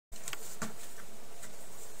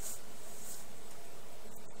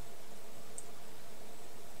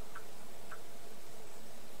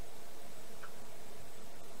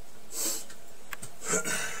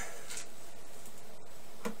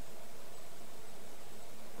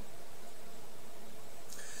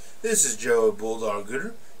This is Joe at Bulldog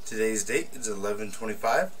Gooder. Today's date is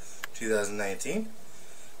 11/25/2019.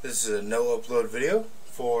 This is a no upload video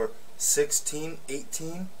for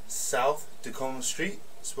 1618 South Tacoma Street,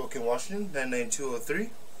 Spokane, Washington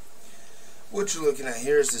 99203. What you're looking at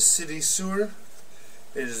here is the city sewer.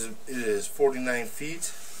 It is 49 feet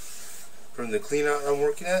from the cleanout I'm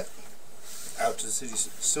working at out to the city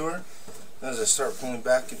sewer. As I start pulling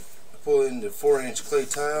back and pulling the 4-inch clay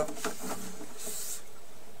tile.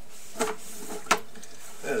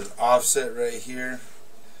 There's an offset right here.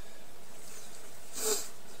 It's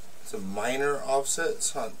a minor offset.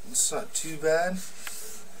 It's not too bad.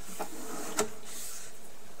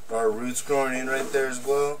 Our roots growing in right there as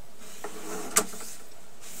well.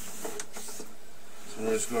 Some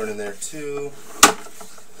roots growing in there too.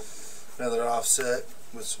 Another offset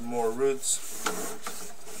with some more roots.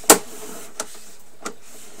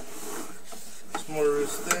 Some more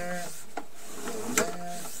roots there. And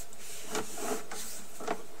there.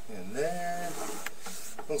 And there.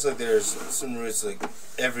 Looks like there's some roots like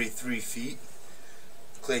every 3 feet.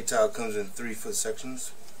 Clay tile comes in 3-foot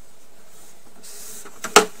sections.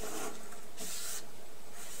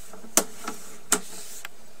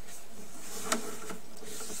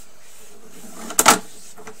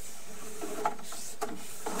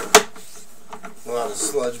 A lot of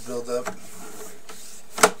sludge buildup.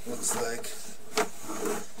 Looks like.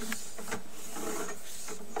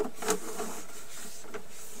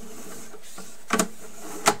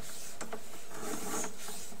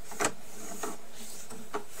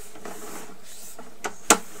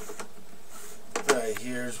 Right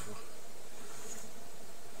here's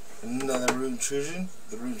another root intrusion.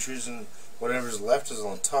 The root intrusion, whatever's left, is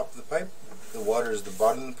on top of the pipe. The water is the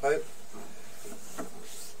bottom of the pipe.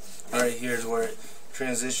 Right here's where it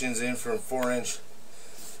transitions in from 4-inch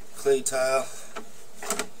clay tile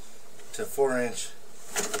to 4-inch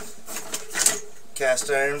cast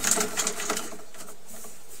iron.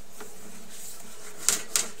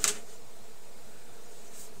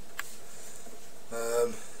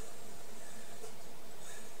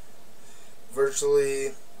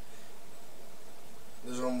 Virtually,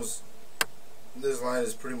 this line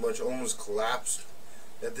is pretty much almost collapsed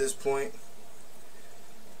at this point.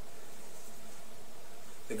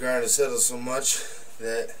 The ground has settled so much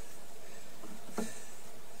that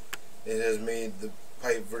it has made the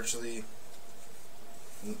pipe virtually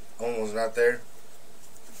almost not there.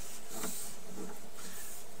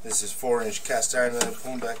 This is 4-inch cast iron that I'm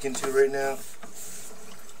pulling back into right now.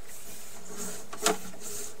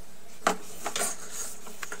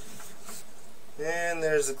 And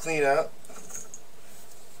there's the clean out.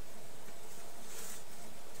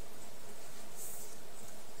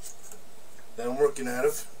 That I'm working out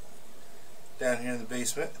of down here in the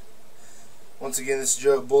basement. Once again, this is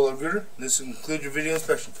Joe at Bulldog Gooder. This will conclude your video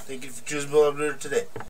inspection. Thank you for choosing Bulldog Gooder today.